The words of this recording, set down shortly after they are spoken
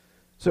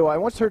So I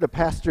once heard a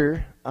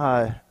pastor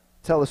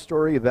tell a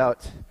story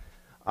about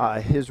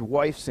his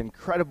wife's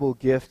incredible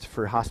gift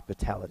for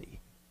hospitality.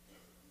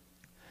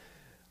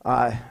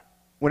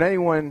 When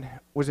anyone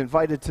was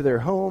invited to their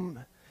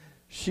home,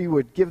 she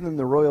would give them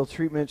the royal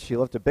treatment. She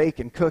loved to bake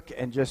and cook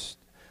and just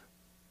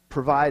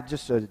provide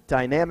just a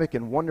dynamic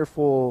and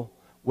wonderful,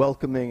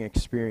 welcoming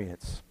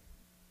experience.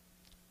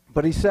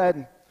 But he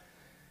said,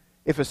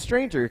 if a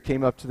stranger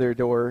came up to their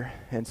door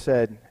and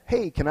said,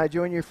 "Hey, can I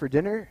join you for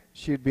dinner?"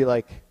 she'd be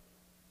like,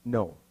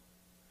 "No."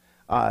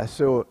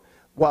 So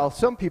while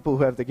some people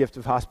who have the gift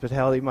of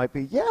hospitality might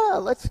be, "Yeah,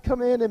 let's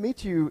come in and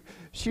meet you,"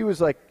 she was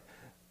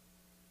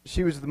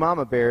the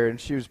mama bear and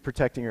she was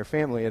protecting her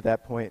family at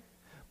that point.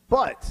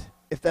 But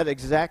if that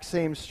exact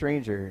same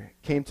stranger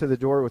came to the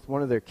door with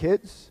one of their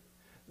kids,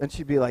 then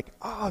she'd be like,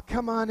 "Oh,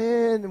 come on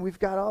in, and we've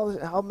got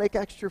I'll make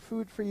extra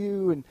food for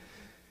you." And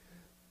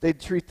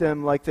they'd treat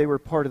them like they were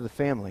part of the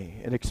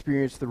family and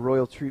experience the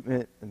royal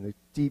treatment and the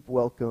deep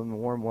welcome,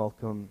 warm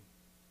welcome.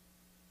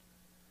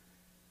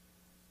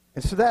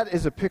 And so that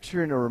is a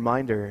picture and a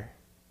reminder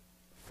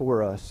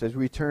for us as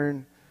we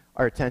turn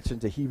our attention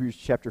to Hebrews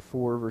chapter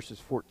 4, verses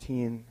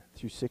 14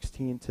 through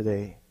 16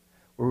 today,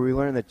 where we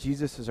learn that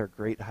Jesus is our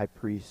great high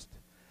priest,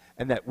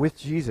 and that with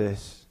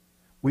Jesus,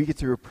 we get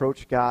to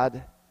approach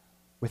God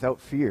without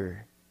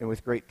fear and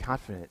with great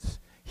confidence.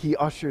 He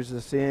ushers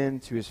us in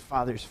to his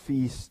Father's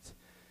feast,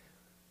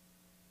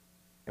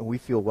 and we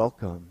feel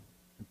welcome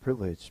and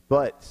privileged.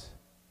 But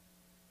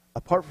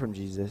apart from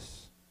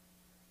Jesus,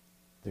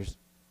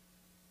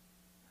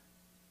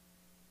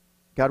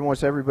 God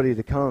wants everybody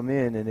to come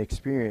in and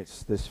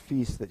experience this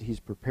feast that he's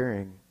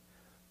preparing.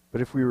 But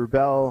if we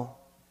rebel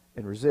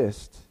and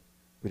resist,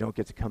 we don't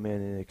get to come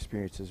in and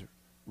experience his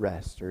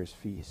rest or his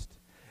feast.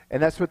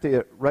 And that's what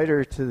the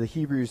writer to the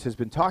Hebrews has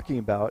been talking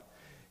about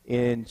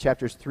in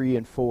chapters 3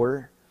 and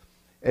 4,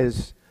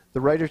 as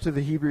the writer to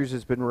the Hebrews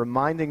has been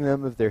reminding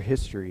them of their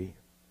history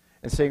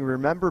and saying,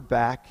 remember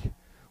back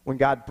when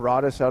God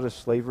brought us out of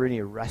slavery and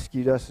he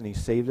rescued us and he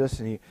saved us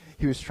and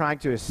he was trying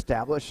to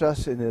establish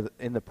us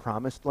in the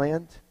promised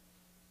land.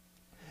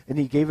 And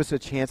he gave us a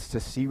chance to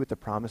see what the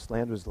promised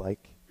land was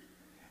like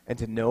and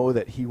to know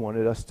that he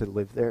wanted us to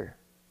live there.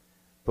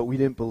 But we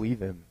didn't believe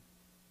him.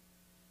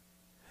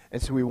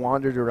 And so we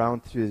wandered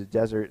around through the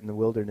desert and the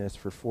wilderness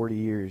for 40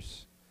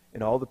 years.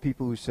 And all the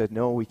people who said,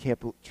 "No, we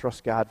can't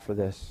trust God for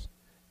this,"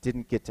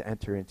 didn't get to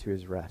enter into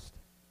his rest.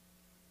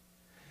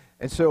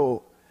 And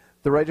so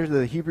the writer of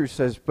the Hebrews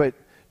says, but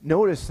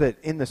notice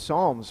that in the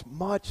Psalms,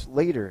 much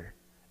later,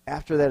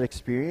 after that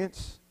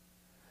experience,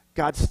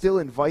 God still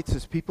invites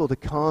his people to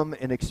come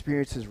and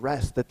experience his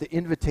rest, that the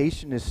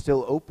invitation is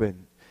still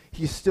open.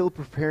 He's still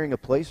preparing a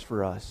place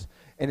for us.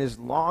 And as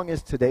long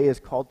as today is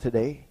called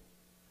today,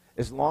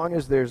 as long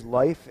as there's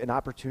life and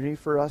opportunity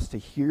for us to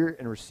hear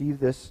and receive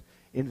this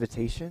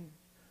invitation,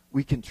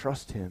 we can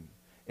trust him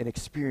and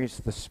experience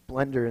the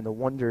splendor and the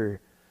wonder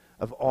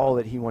of all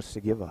that he wants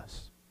to give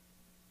us.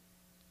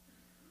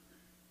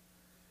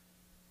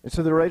 And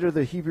so the writer of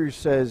the Hebrews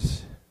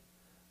says,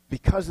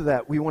 because of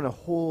that, we want to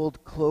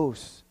hold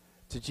close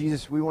to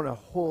Jesus. We want to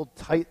hold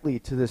tightly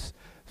to this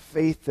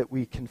faith that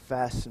we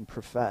confess and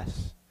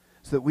profess,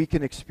 so that we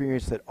can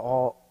experience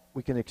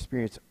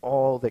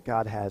all that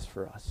God has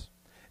for us.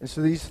 And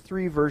so these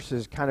three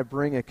verses kind of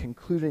bring a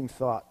concluding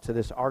thought to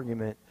this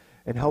argument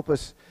and help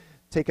us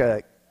take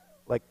a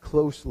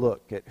close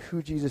look at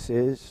who Jesus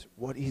is,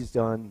 what he's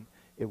done,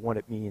 and what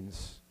it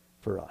means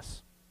for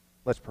us.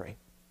 Let's pray.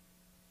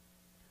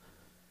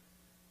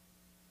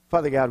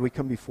 Father God, we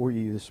come before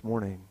you this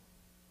morning,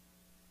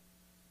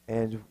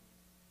 and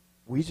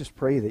we just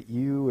pray that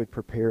you would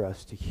prepare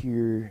us to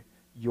hear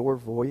your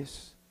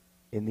voice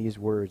in these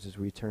words as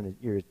we turn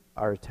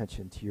our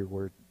attention to your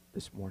word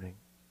this morning.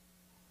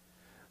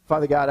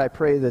 Father God, I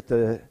pray that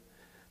the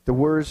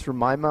words from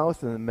my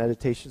mouth and the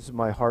meditations of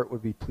my heart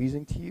would be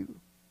pleasing to you,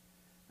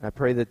 and I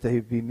pray that they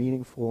would be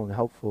meaningful and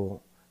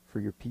helpful for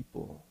your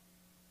people.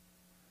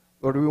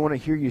 Lord, we want to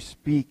hear you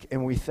speak,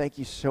 and we thank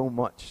you so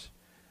much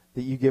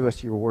that you give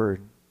us your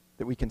word,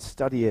 that we can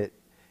study it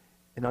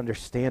and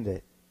understand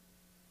it,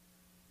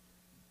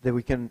 that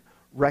we can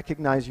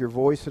recognize your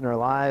voice in our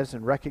lives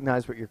and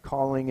recognize what you're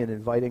calling and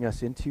inviting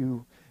us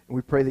into. And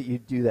we pray that you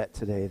do that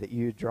today, that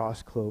you draw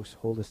us close,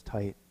 hold us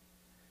tight,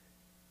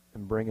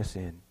 and bring us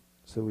in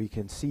so we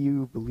can see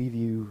you, believe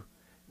you,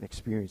 and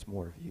experience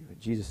more of you. In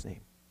Jesus'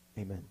 name,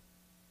 amen.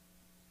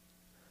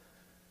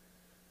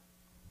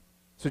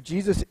 So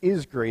Jesus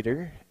is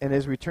greater, and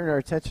as we turn our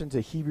attention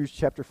to Hebrews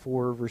chapter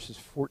 4, verses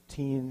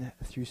 14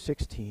 through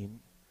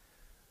 16,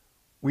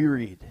 we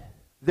read,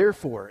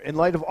 therefore, in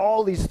light of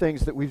all these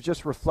things that we've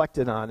just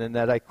reflected on and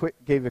that I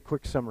gave a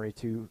quick summary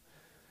to,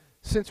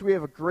 since we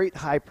have a great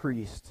high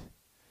priest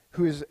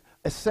who is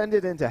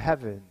ascended into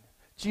heaven,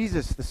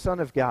 Jesus, the Son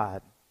of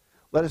God,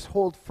 let us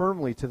hold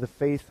firmly to the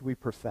faith we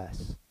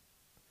profess.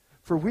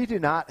 For we do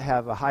not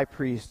have a high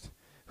priest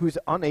who is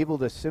unable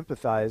to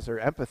sympathize or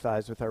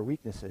empathize with our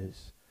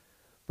weaknesses,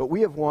 but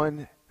we have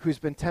one who's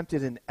been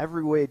tempted in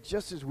every way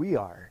just as we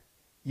are,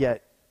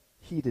 yet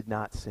he did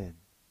not sin.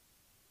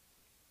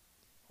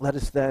 Let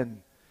us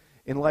then,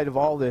 in light of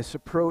all this,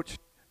 approach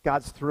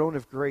God's throne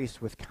of grace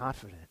with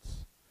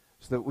confidence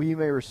so that we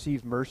may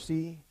receive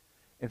mercy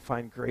and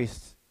find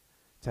grace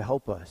to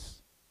help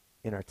us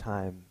in our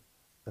time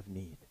of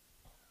need.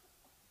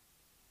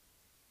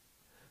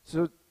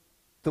 So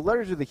the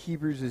letter to the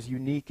Hebrews is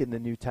unique in the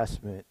New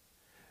Testament.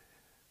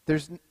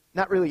 There's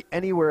not really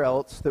anywhere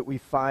else that we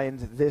find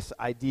this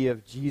idea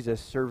of Jesus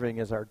serving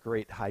as our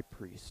great high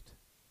priest.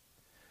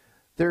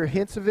 There are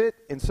hints of it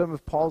in some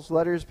of Paul's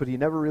letters, but he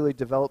never really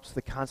develops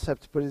the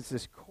concept, but it's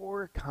this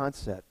core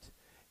concept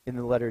in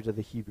the letter to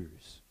the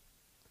Hebrews.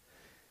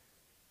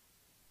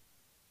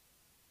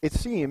 It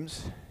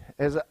seems,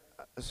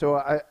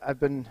 I've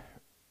been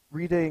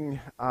reading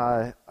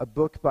a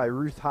book by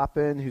Ruth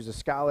Hoppen, who's a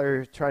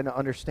scholar trying to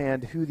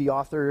understand who the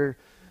author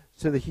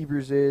to the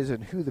Hebrews is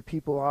and who the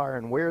people are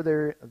and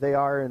where they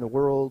are in the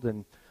world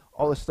and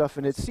all this stuff.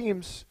 And it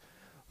seems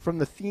from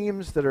the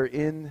themes that are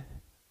in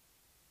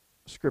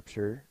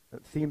Scripture,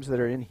 themes that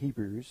are in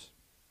Hebrews,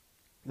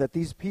 that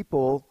these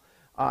people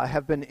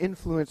have been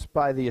influenced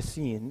by the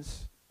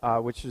Essenes,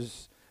 which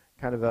is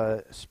kind of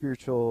a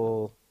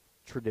spiritual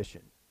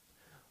tradition.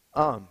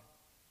 And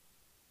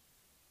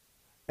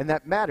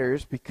that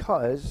matters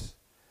because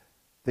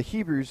the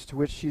Hebrews to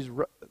which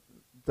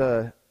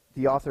the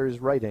author is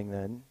writing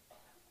then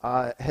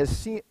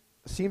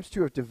seems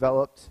to have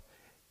developed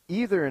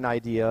either an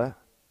idea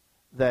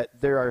that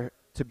there are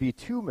to be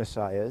two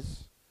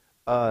messiahs,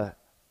 a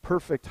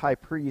perfect high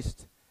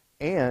priest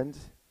and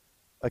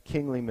a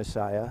kingly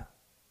Messiah,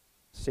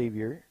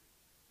 Savior,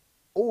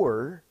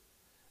 or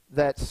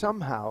that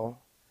somehow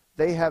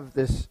they have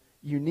this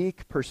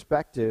unique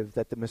perspective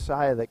that the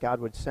Messiah that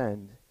God would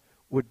send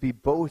would be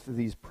both of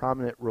these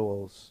prominent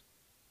roles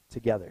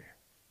together.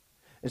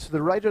 And so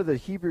the writer of the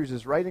Hebrews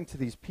is writing to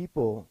these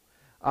people,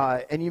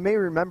 and you may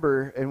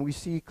remember, and we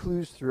see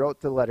clues throughout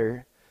the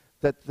letter,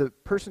 that the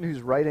person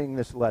who's writing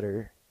this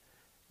letter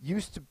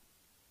used to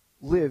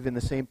live in the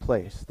same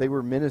place. They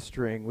were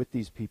ministering with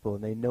these people,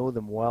 and they know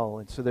them well,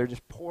 and so they're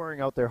just pouring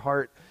out their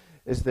heart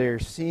as they're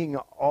seeing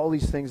all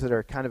these things that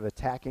are kind of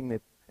attacking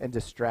and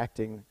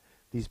distracting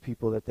these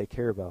people that they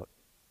care about.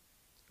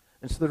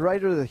 And so the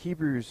writer of the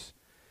Hebrews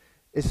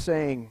is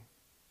saying,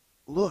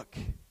 look,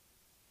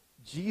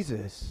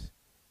 Jesus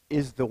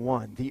is the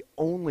one, the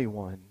only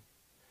one,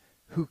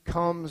 who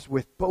comes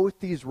with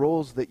both these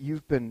roles that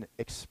you've been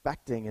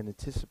expecting and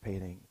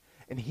anticipating.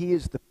 And he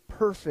is the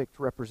perfect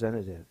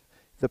representative,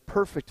 the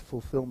perfect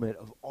fulfillment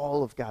of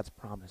all of God's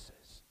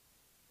promises.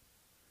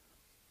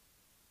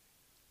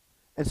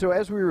 And so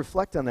as we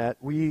reflect on that,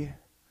 we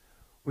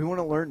want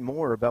to learn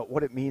more about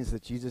what it means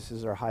that Jesus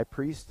is our high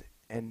priest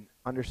and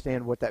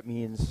understand what that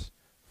means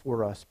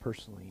for us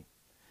personally.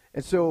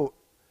 And so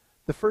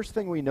the first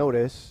thing we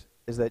notice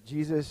is that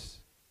Jesus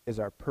is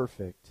our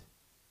perfect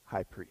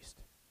high priest.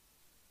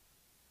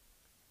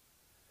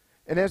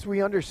 And as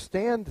we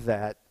understand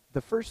that,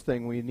 the first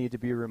thing we need to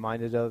be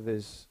reminded of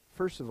is,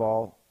 first of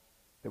all,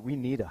 that we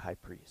need a high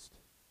priest.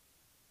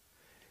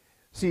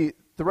 See,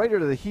 the writer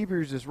of the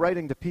Hebrews is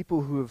writing to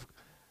people who have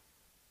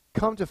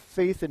come to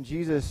faith in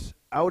Jesus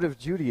out of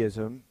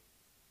Judaism,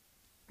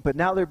 but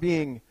now they're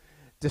being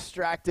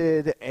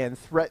distracted and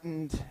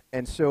threatened,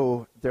 and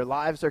so their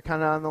lives are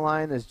kind of on the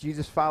line as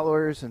Jesus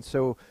followers, and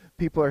so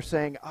people are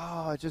saying,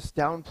 just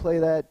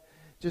downplay that.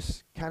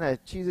 Just kind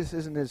of, Jesus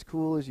isn't as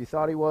cool as you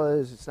thought he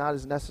was. It's not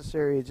as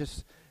necessary.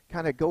 Just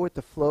kind of go with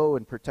the flow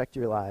and protect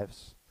your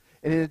lives.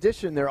 And in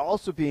addition, they're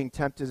also being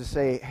tempted to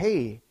say,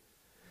 hey,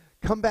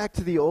 come back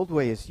to the old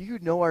ways. You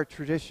know our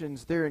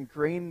traditions. They're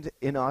ingrained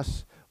in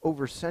us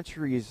over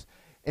centuries,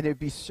 and it'd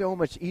be so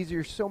much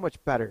easier, so much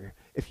better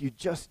if you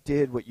just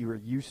did what you were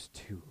used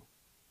to.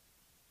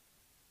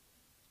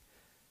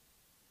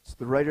 It's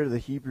the writer of the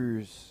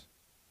Hebrews.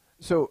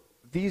 So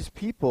these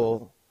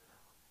people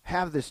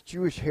have this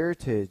Jewish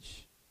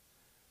heritage,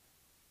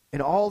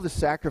 and all the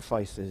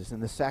sacrifices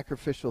and the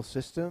sacrificial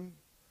system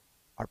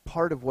are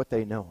part of what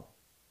they know.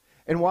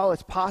 And while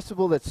it's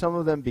possible that some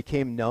of them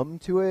became numb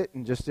to it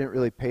and just didn't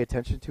really pay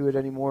attention to it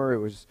anymore, it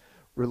was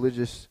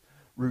religious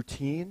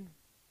routine,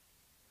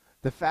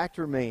 the fact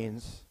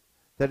remains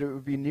that it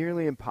would be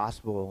nearly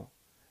impossible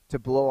to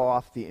blow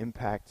off the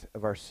impact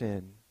of our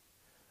sin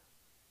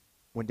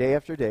when day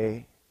after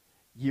day,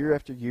 year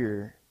after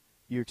year,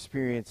 you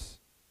experience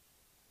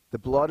the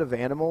blood of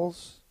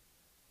animals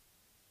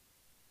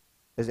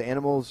as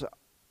animals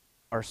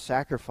are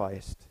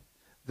sacrificed,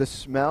 the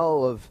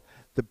smell of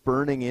the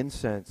burning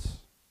incense,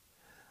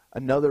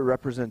 another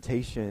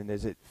representation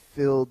as it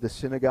filled the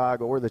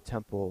synagogue or the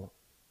temple,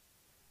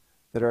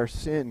 that our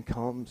sin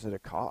comes at a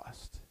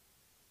cost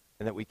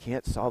and that we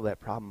can't solve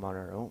that problem on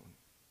our own.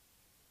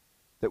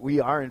 That we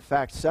are, in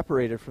fact,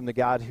 separated from the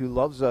God who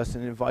loves us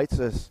and invites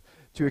us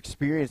to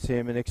experience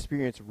him and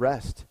experience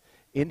rest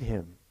in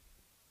him.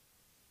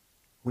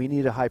 We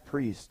need a high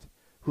priest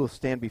who will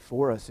stand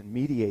before us and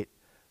mediate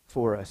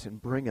for us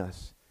and bring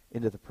us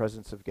into the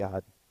presence of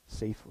God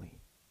safely.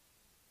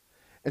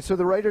 And so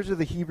the writers of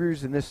the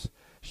Hebrews in this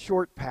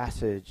short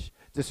passage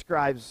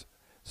describes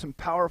some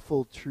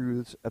powerful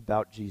truths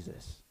about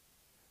Jesus.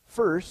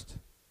 First,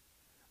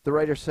 the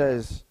writer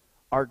says,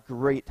 our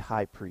great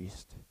high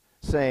priest,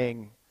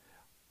 saying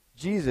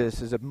Jesus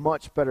is a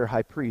much better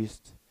high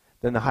priest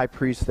than the high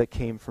priest that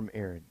came from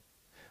Aaron.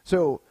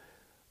 So,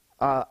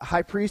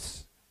 high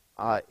priests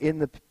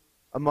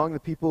among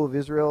the people of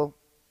Israel,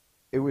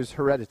 it was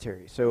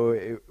hereditary. So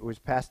it was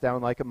passed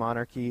down like a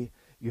monarchy.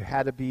 You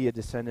had to be a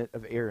descendant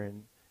of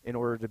Aaron in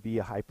order to be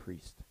a high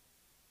priest.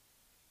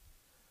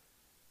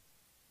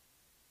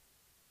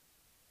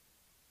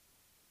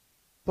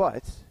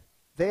 But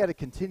they had to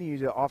continue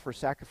to offer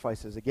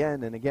sacrifices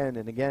again and again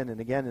and again and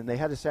again, and they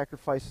had to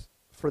sacrifice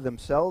for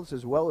themselves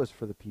as well as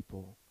for the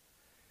people.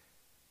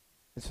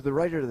 And so the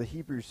writer of the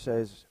Hebrews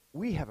says,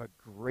 we have a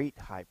great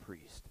high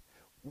priest,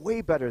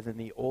 way better than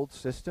the old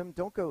system.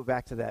 Don't go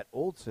back to that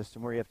old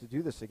system where you have to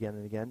do this again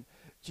and again.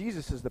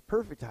 Jesus is the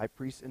perfect high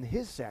priest, and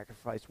his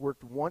sacrifice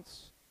worked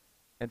once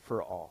and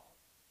for all.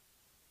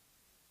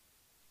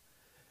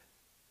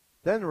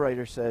 Then the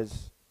writer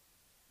says,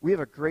 we have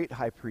a great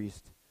high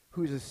priest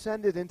who's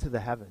ascended into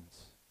the heavens.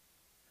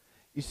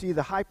 You see,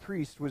 the high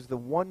priest was the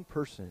one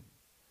person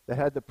that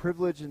had the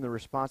privilege and the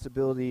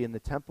responsibility in the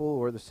temple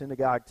or the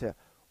synagogue to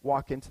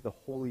walk into the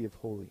Holy of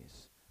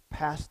Holies,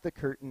 past the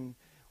curtain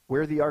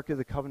where the Ark of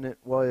the Covenant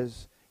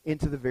was,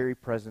 into the very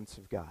presence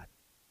of God.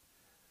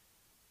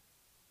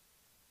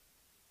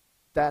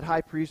 That high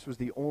priest was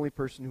the only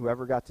person who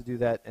ever got to do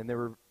that, and there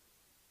were...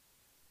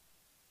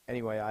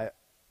 Anyway,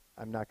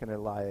 I'm not going to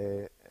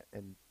lie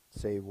and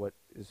say what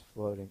is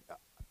floating.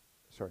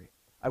 Sorry.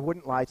 I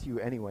wouldn't lie to you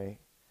anyway.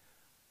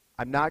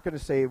 I'm not going to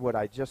say what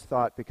I just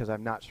thought because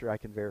I'm not sure I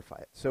can verify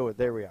it. So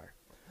there we are.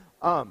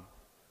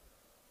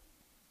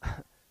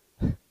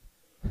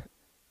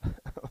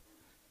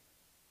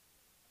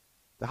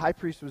 The high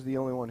priest was the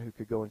only one who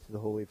could go into the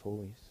Holy of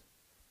Holies.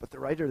 But the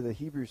writer of the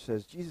Hebrews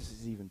says Jesus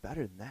is even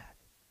better than that.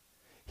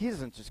 He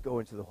doesn't just go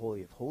into the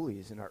Holy of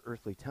Holies in our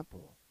earthly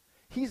temple.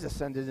 He's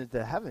ascended into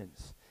the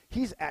heavens.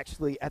 He's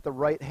actually at the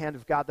right hand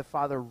of God the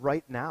Father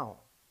right now,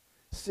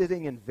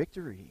 sitting in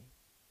victory.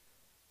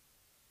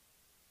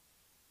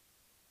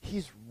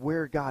 He's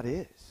where God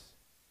is.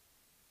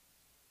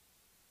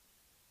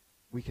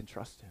 We can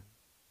trust him.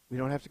 We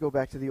don't have to go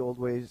back to the old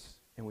ways,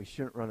 and we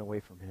shouldn't run away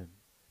from him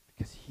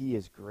because he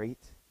is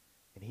great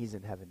and he's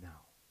in heaven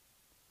now.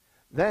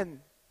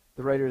 Then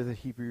the writer of the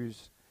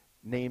Hebrews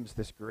names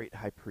this great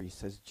high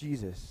priest as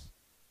Jesus,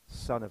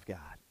 Son of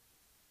God.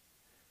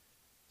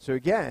 So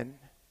again,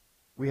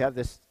 we have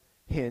this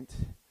hint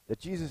that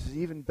Jesus is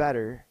even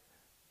better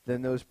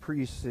than those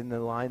priests in the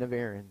line of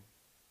Aaron,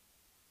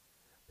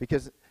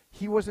 because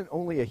he wasn't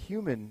only a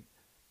human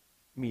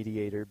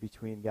mediator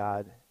between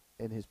God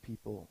and his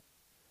people,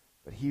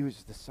 but he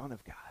was the Son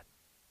of God.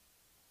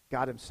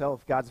 God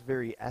himself, God's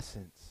very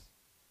essence.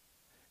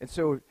 And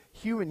so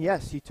human,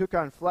 yes, he took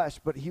on flesh,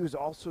 but he was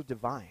also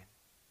divine,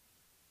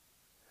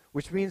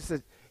 which means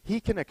that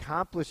he can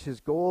accomplish his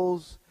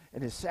goals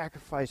and his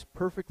sacrifice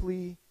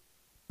perfectly,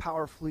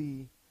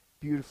 powerfully,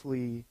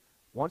 beautifully,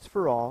 once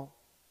for all,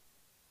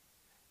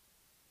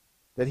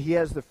 that he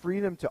has the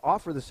freedom to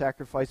offer the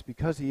sacrifice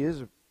because he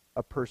is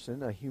a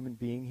person, a human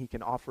being. He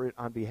can offer it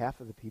on behalf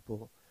of the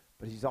people,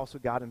 but he's also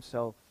God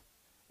himself.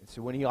 And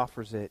so when he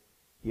offers it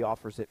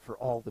for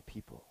all the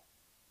people,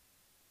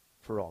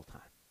 for all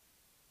time.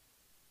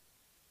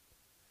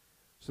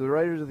 So the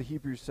writer of the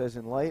Hebrews says,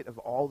 in light of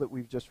all that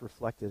we've just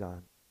reflected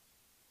on,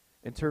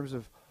 in terms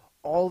of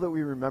all that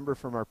we remember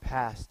from our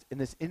past, in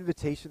this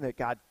invitation that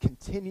God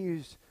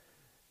continues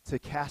to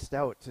cast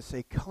out, to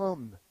say,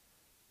 come,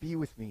 be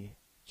with me,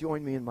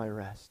 join me in my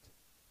rest.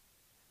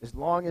 As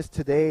long as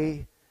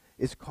today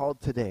is called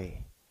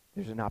today,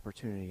 there's an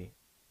opportunity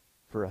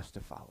for us to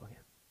follow him.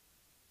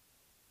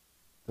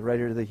 The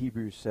writer of the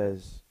Hebrews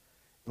says,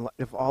 in light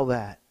of all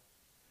that,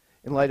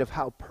 in light of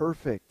how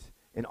perfect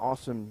and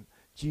awesome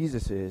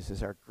Jesus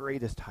is our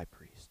greatest high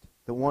priest,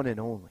 the one and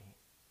only,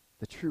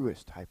 the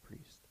truest high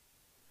priest,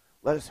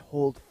 let us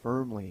hold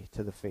firmly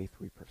to the faith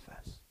we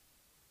profess,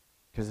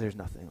 because there's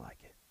nothing like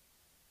it.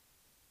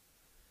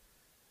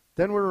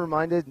 Then we're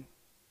reminded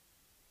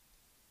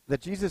that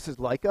Jesus is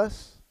like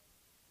us,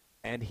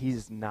 and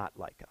he's not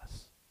like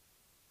us.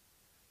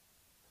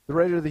 The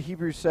writer of the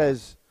Hebrews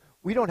says,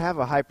 we don't have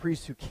a high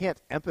priest who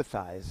can't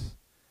empathize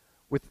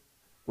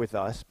with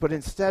us, but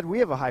instead we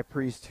have a high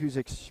priest who's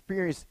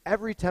experienced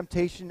every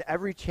temptation,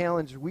 every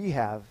challenge we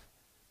have,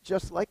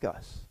 just like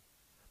us.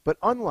 But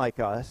unlike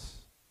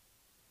us,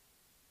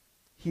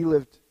 he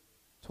lived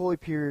totally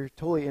pure,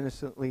 totally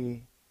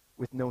innocently,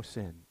 with no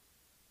sin.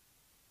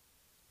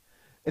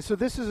 And so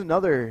this is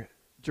another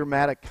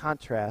dramatic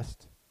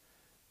contrast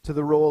to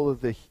the role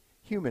of the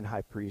human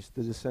high priest,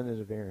 the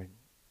descendant of Aaron.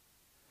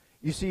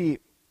 You see,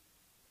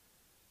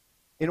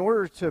 in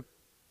order to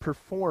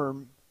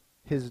perform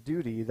his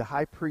duty, the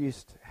high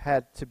priest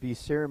had to be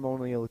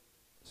ceremonially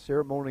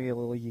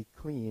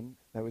clean.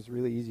 That was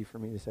really easy for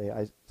me to say.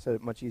 I said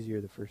it much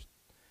easier the first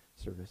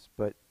service.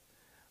 But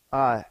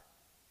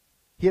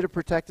he had to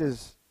protect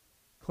his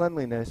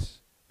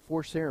cleanliness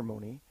for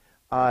ceremony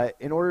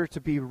in order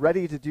to be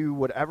ready to do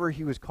whatever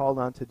he was called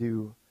on to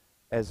do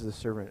as the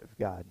servant of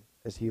God.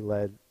 as he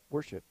led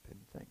worship and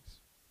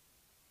things.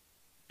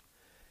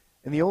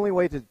 And the only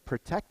way to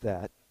protect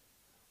that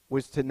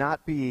was to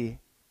not be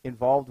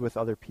involved with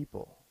other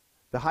people.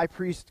 The high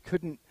priest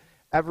couldn't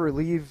ever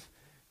leave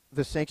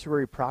the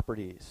sanctuary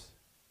properties.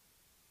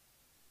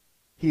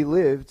 He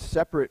lived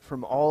separate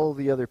from all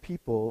the other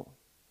people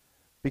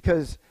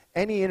because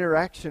any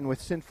interaction with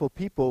sinful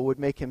people would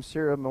make him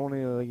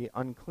ceremonially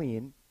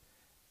unclean,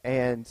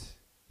 and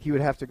he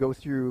would have to go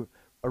through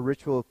a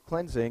ritual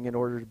cleansing in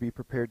order to be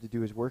prepared to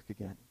do his work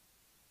again.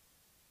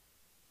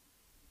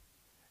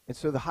 And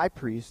so the high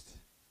priest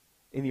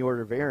in the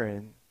order of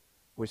Aaron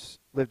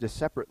lived a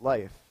separate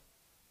life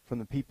from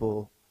the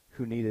people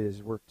who needed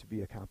his work to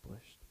be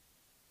accomplished.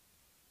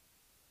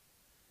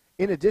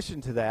 In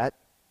addition to that,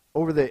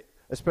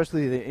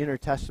 especially the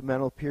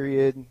intertestamental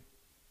period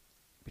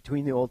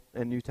between the Old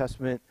and New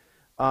Testament,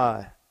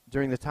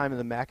 during the time of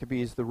the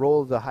Maccabees, the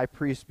role of the high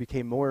priest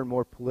became more and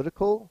more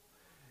political,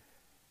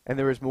 and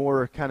there was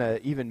more kind of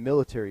even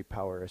military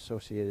power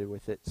associated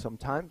with it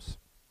sometimes.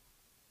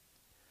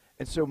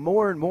 And so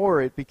more and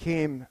more it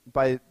became,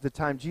 by the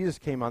time Jesus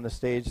came on the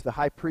stage, the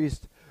high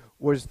priest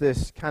was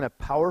this kind of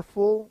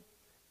powerful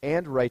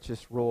and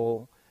righteous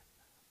role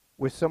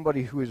with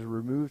somebody who is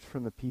removed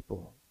from the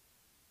people.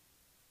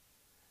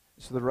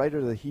 So the writer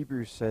of the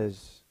Hebrews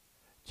says,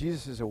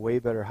 Jesus is a way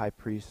better high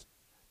priest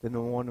than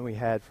the one we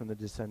had from the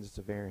descendants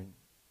of Aaron.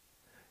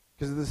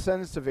 Because the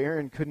descendants of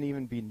Aaron couldn't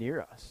even be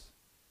near us.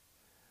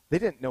 They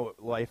didn't know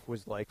what life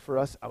was like for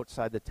us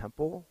outside the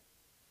temple.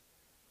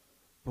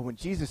 But when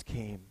Jesus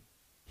came,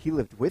 he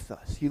lived with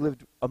us. He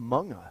lived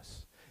among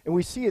us. And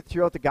we see it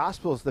throughout the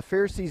Gospels. The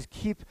Pharisees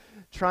keep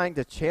trying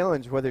to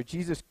challenge whether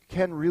Jesus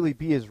can really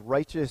be as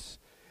righteous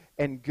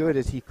and good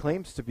as he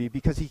claims to be,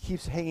 because he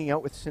keeps hanging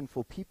out with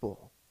sinful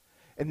people.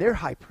 And their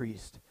high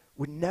priest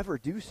would never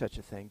do such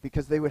a thing,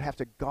 because they would have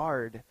to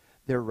guard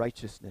their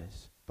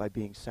righteousness by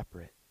being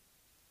separate.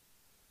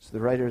 So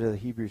the writer of the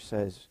Hebrews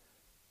says,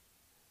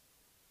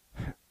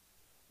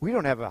 we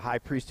don't have a high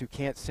priest who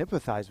can't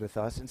sympathize with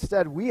us.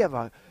 Instead, we have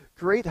a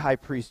great high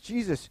priest,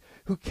 Jesus,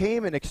 who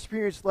came and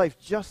experienced life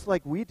just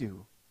like we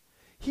do.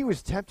 He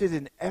was tempted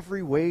in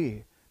every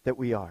way that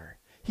we are.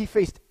 He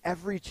faced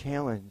every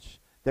challenge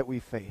that we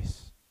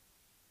face.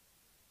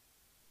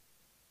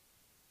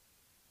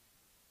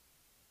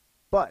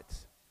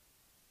 But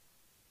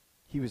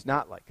he was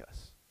not like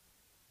us.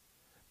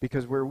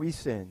 Because where we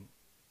sin,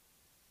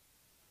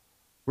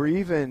 where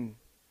even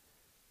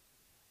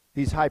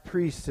these high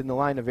priests in the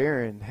line of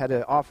Aaron had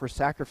to offer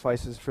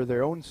sacrifices for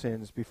their own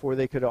sins before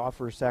they could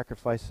offer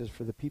sacrifices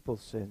for the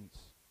people's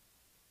sins.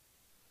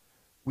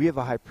 We have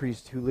a high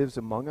priest who lives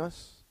among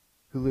us,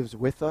 who lives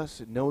with us,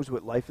 and knows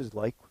what life is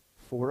like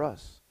for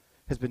us,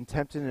 has been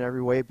tempted in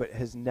every way, but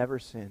has never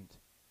sinned.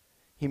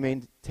 He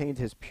maintained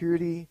his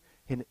purity,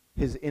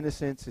 his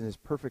innocence, and his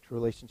perfect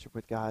relationship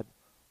with God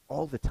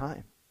all the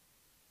time.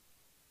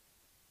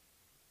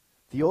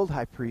 The old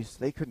high priests,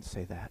 they couldn't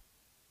say that.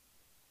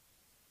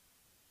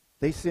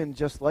 They sinned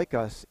just like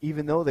us,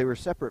 even though they were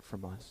separate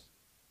from us.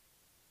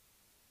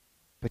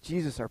 But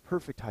Jesus, our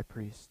perfect high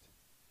priest,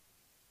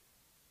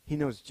 he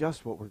knows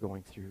just what we're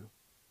going through.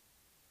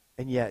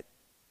 And yet,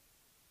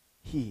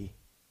 he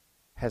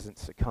hasn't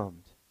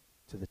succumbed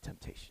to the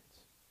temptations.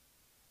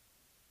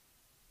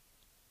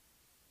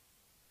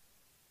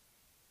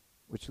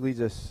 Which leads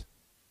us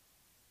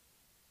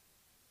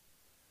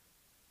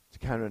to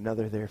kind of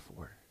another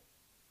therefore,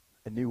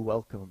 a new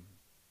welcome.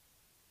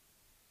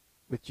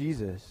 With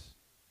Jesus,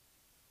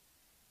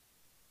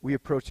 we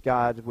approach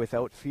God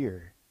without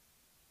fear.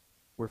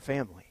 We're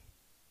family.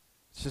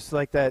 It's just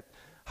like that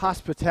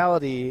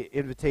hospitality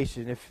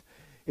invitation.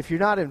 If you're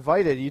not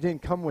invited, you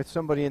didn't come with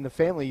somebody in the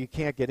family, you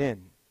can't get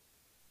in.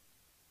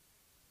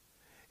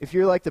 If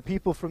you're like the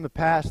people from the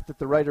past that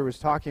the writer was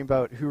talking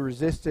about, who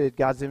resisted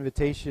God's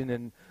invitation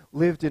and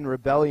lived in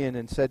rebellion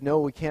and said, no,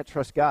 we can't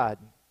trust God,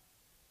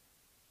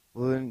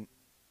 well then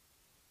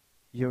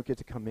you don't get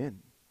to come in.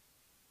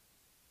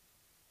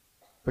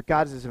 But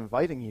God is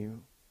inviting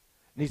you.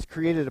 And he's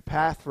created a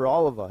path for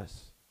all of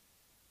us.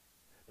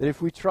 That if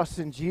we trust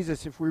in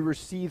Jesus, if we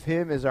receive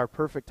him as our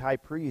perfect high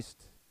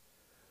priest,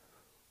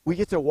 we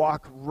get to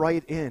walk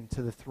right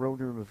into the throne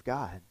room of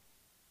God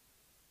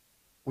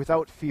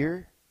without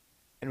fear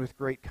and with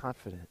great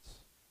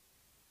confidence.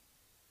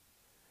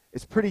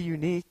 It's pretty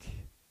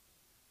unique.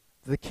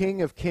 The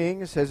King of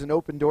Kings has an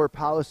open door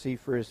policy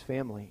for his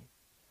family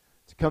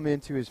to come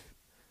into his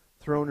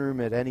throne room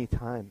at any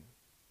time.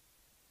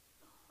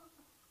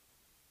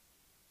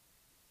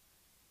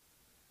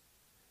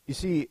 You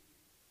see,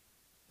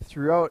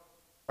 throughout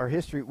our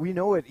history, we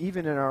know it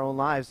even in our own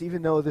lives.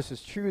 Even though this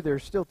is true, there are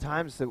still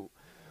times that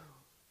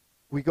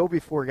we go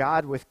before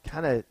God with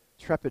kind of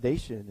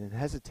trepidation and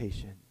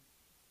hesitation.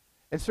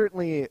 And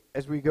certainly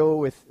as we go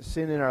with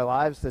sin in our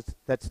lives,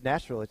 that's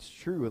natural. It's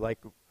true. Like,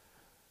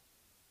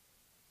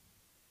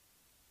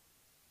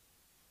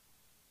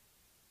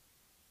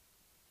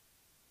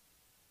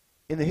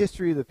 in the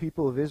history of the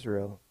people of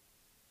Israel,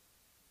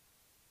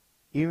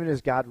 even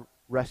as God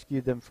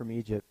rescued them from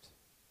Egypt,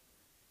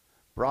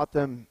 brought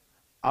them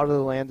out of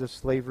the land of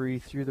slavery,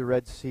 through the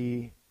Red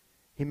Sea.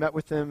 He met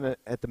with them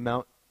at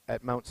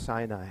Mount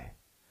Sinai,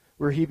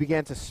 where he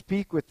began to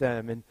speak with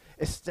them and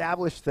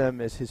establish them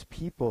as his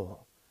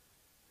people,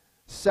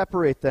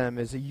 separate them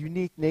as a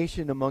unique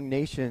nation among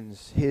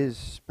nations, his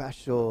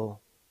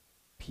special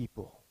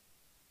people.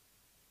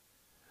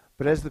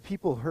 But as the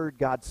people heard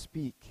God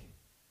speak,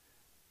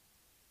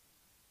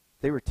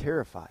 they were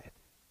terrified.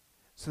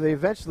 So they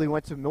eventually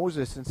went to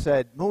Moses and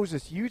said,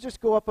 Moses, you just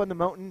go up on the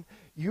mountain,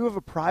 you have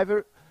a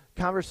private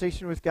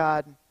conversation with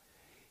God,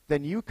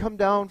 then you come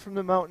down from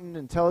the mountain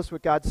and tell us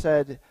what God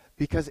said,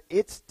 because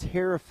it's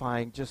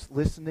terrifying just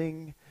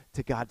listening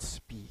to God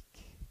speak.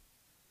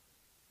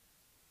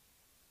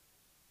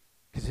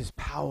 Because his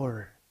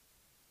power,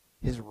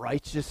 his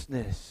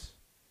righteousness,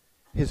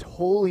 his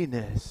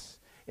holiness,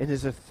 and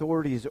his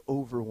authority is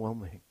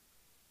overwhelming.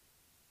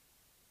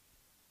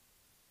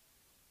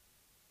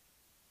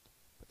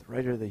 But the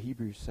writer of the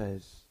Hebrews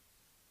says,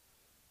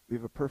 we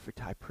have a perfect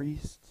high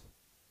priest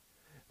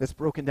that's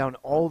broken down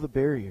all the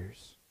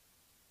barriers,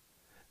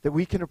 that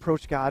we can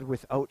approach God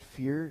without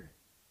fear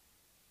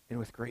and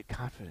with great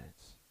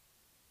confidence.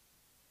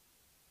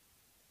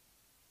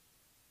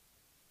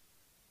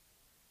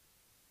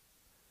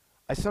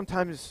 I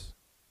sometimes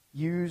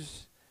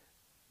use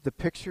the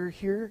picture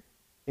here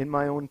in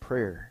my own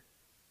prayer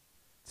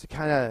to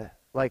kind of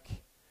like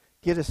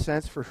get a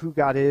sense for who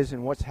God is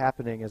and what's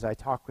happening as I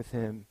talk with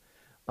him.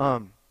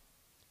 And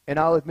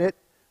I'll admit,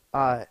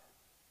 the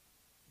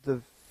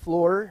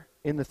floor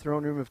in the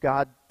throne room of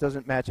God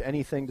doesn't match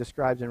anything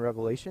described in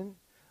Revelation.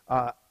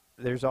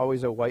 There's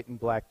always a white and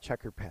black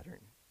checker pattern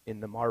in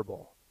the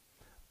marble.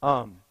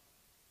 So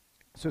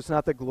it's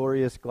not the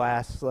glorious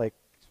glass like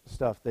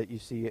stuff that you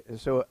see.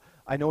 So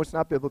I know it's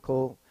not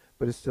biblical,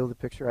 but it's still the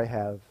picture I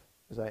have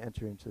as I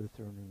enter into the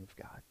throne room of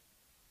God.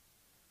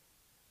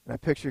 And I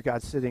picture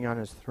God sitting on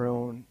his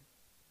throne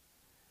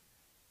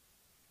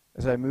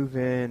as I move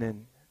in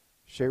and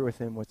share with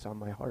him what's on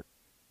my heart.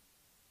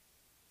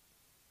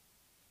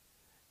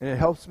 And it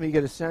helps me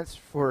get a sense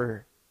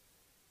for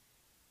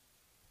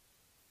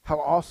how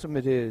awesome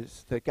it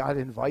is that God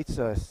invites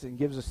us and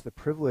gives us the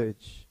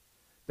privilege,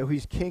 though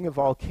he's King of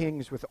all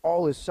kings with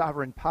all his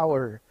sovereign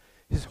power,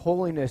 his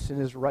holiness and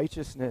his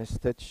righteousness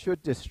that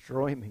should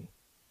destroy me.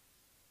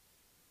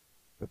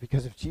 But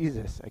because of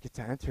Jesus, I get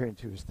to enter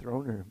into his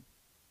throne room,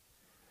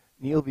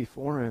 kneel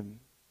before him,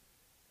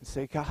 and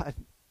say, God,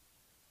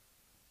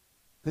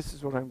 this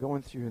is what I'm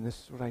going through and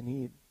this is what I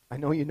need. I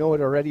know you know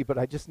it already, but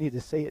I just need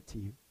to say it to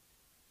you.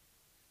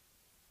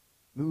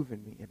 Move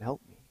in me and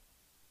help me.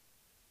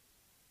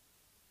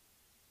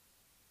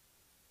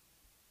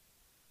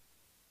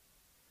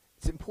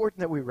 It's important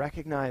that we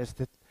recognize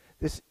that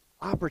this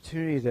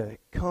opportunity to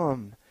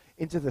come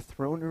into the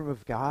throne room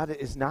of God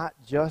is not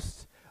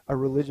just a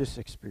religious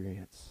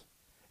experience.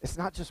 It's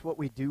not just what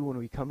we do when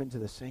we come into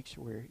the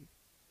sanctuary.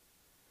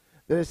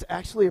 That it's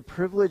actually a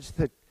privilege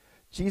that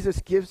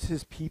Jesus gives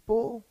his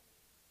people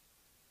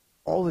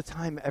all the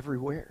time,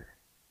 everywhere.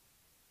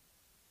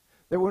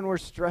 That when we're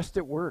stressed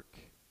at work,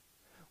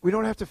 we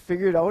don't have to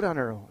figure it out on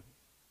our own.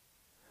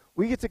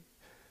 We get to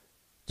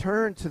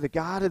turn to the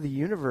God of the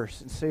universe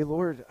and say,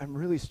 Lord, I'm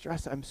really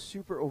stressed. I'm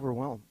super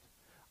overwhelmed.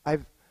 I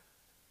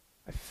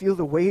feel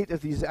the weight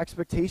of these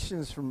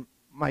expectations from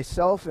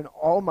myself and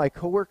all my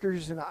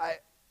coworkers, and I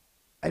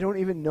don't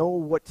even know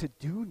what to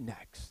do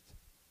next.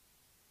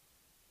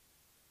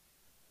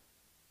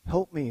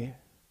 Help me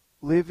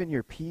live in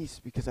your peace,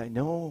 because I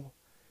know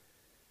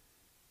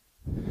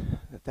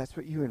that that's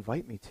what you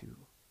invite me to.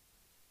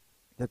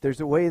 That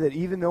there's a way that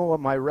even though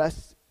my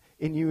rest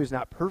in you is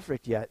not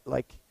perfect yet,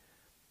 like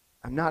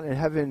I'm not in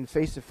heaven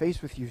face to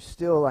face with you,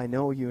 still I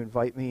know you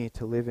invite me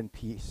to live in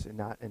peace and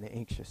not in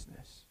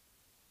anxiousness.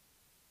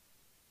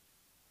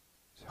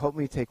 So help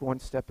me take one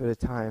step at a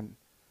time.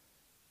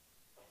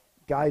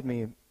 Guide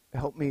me.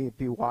 Help me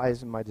be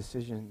wise in my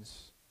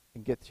decisions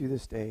and get through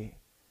this day.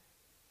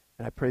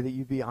 And I pray that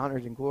you be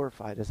honored and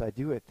glorified as I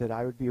do it, that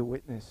I would be a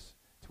witness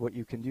to what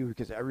you can do,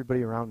 because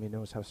everybody around me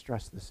knows how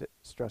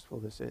stressful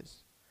this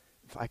is.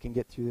 If I can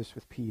get through this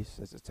with peace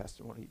as a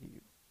testimony to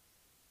you.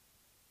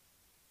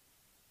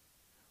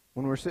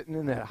 When we're sitting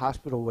in that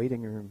hospital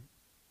waiting room,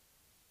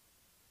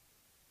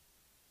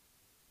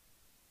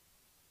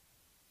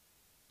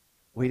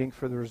 waiting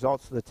for the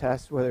results of the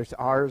test, whether it's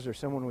ours or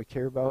someone we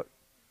care about,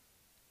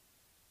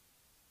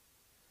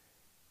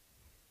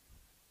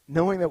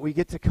 knowing that we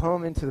get to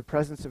come into the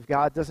presence of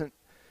God doesn't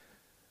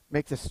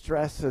make the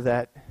stress of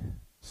that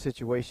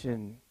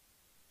situation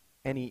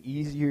any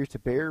easier to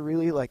bear,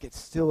 really. Like, it's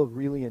still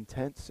really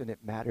intense and it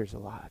matters a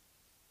lot.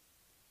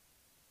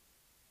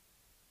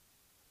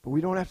 But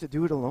we don't have to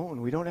do it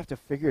alone. We don't have to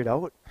figure it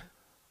out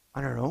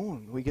on our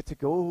own. We get to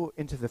go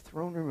into the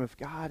throne room of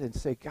God and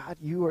say, God,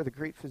 you are the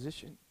great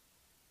physician.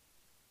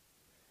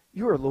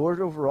 You are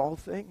Lord over all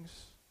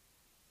things.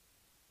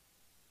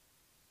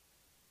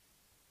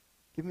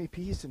 Give me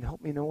peace and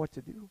help me know what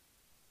to do.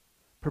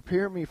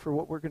 Prepare me for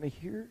what we're going to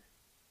hear.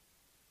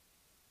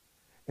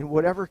 And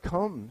whatever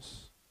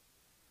comes,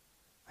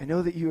 I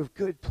know that you have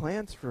good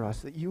plans for us,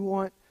 that you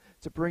want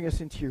to bring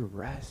us into your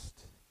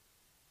rest.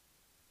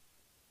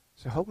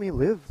 So help me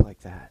live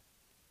like that.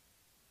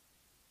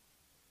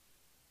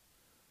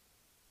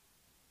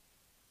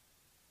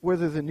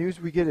 Whether the news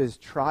we get is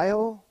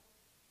trial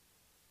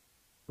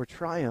or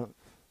triumph,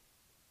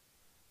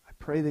 I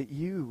pray that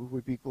you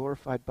would be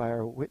glorified by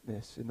our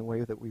witness in the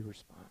way that we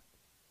respond.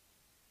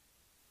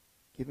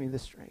 Give me the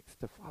strength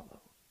to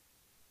follow.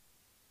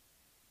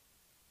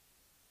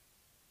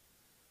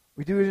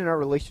 We do it in our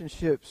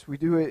relationships. We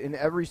do it in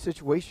every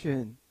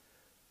situation.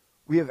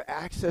 We have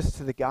access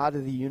to the God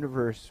of the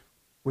universe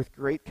with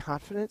great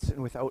confidence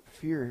and without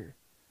fear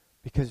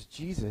because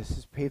Jesus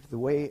has paved the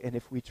way, and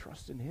if we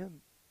trust in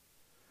him,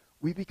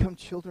 we become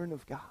children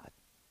of God.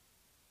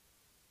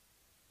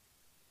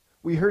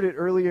 We heard it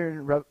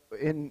earlier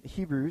in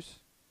Hebrews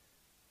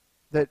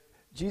that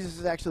Jesus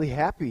is actually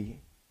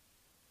happy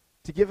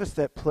to give us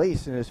that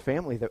place in his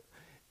family,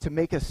 to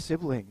make us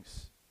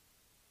siblings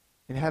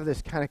and have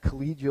this kind of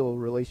collegial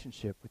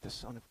relationship with the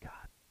Son of God.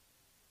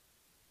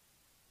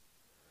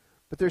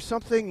 But there's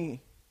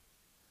something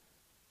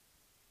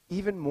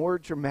even more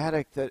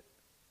dramatic that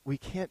we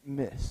can't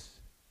miss.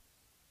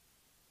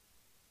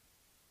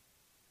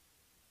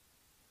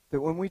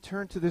 That when we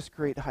turn to this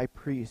great high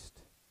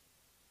priest,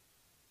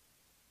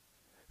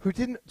 who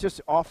didn't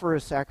just offer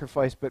a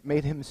sacrifice, but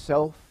made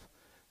himself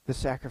the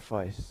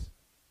sacrifice,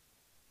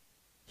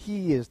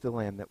 he is the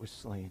lamb that was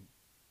slain.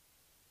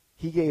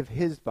 He gave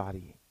his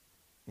body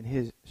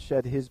and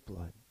shed his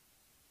blood,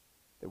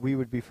 that we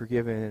would be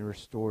forgiven and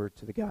restored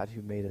to the God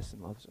who made us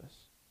and loves us.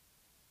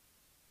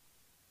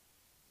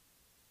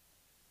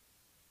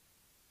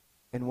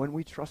 And when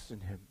we trust in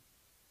him,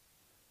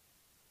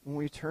 when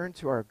we turn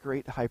to our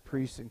great high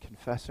priest and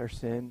confess our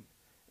sin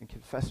and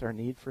confess our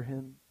need for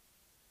him,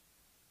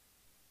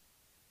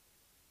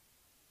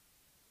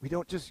 we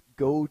don't just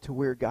go to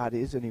where God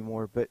is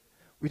anymore, but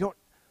we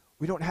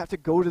don't have to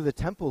go to the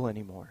temple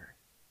anymore.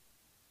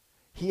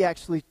 He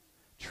actually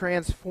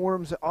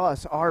transforms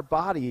us, our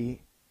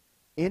body,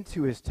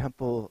 into his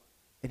temple,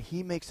 and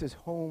he makes his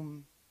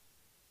home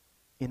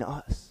in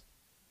us.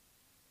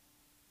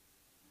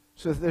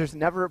 So there's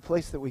never a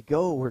place that we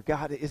go where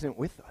God isn't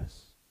with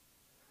us.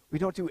 We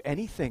don't do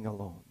anything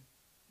alone.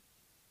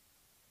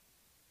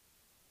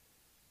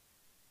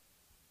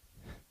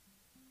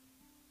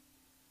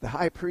 The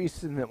high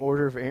priest in the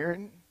order of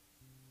Aaron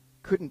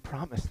couldn't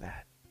promise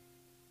that.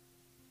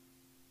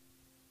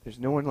 There's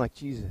no one like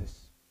Jesus.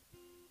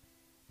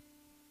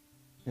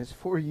 And it's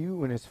for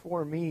you and it's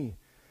for me.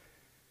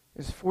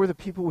 It's for the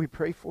people we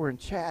pray for in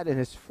chat, and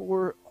it's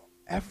for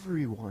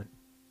everyone.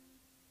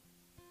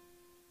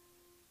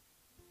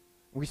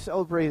 We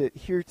celebrate it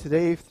here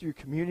today through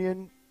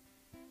communion.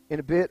 In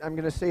a bit, I'm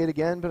going to say it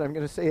again, but I'm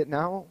going to say it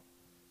now.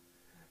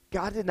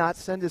 God did not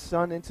send his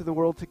Son into the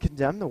world to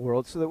condemn the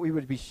world so that we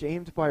would be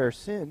shamed by our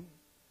sin,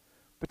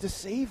 but to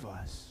save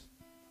us.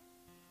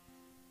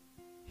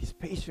 He's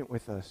patient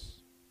with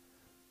us,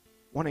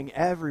 wanting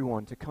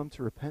everyone to come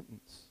to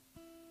repentance.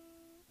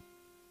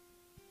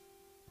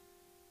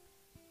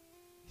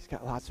 He's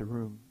got lots of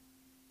room.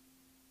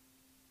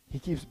 He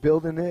keeps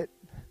building it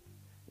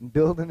and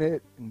building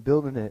it and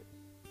building it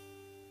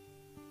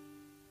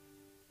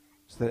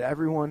so that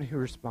everyone who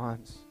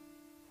responds,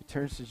 who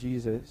turns to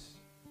Jesus,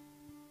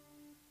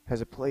 has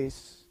a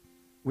place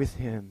with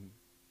him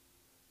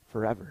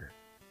forever.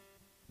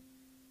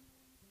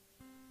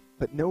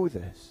 But know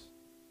this,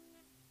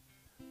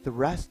 the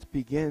rest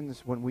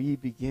begins when we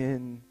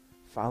begin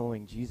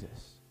following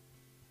Jesus.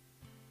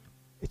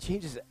 It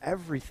changes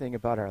everything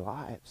about our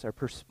lives, our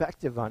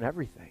perspective on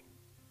everything.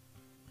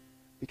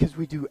 Because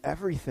we do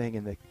everything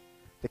in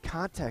the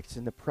context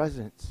and the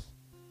presence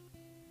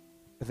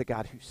of the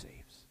God who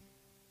saves.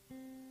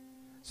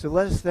 So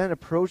let us then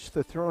approach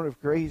the throne of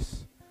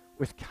grace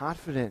with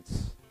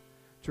confidence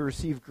to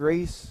receive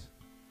grace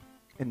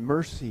and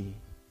mercy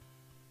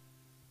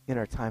in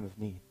our time of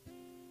need.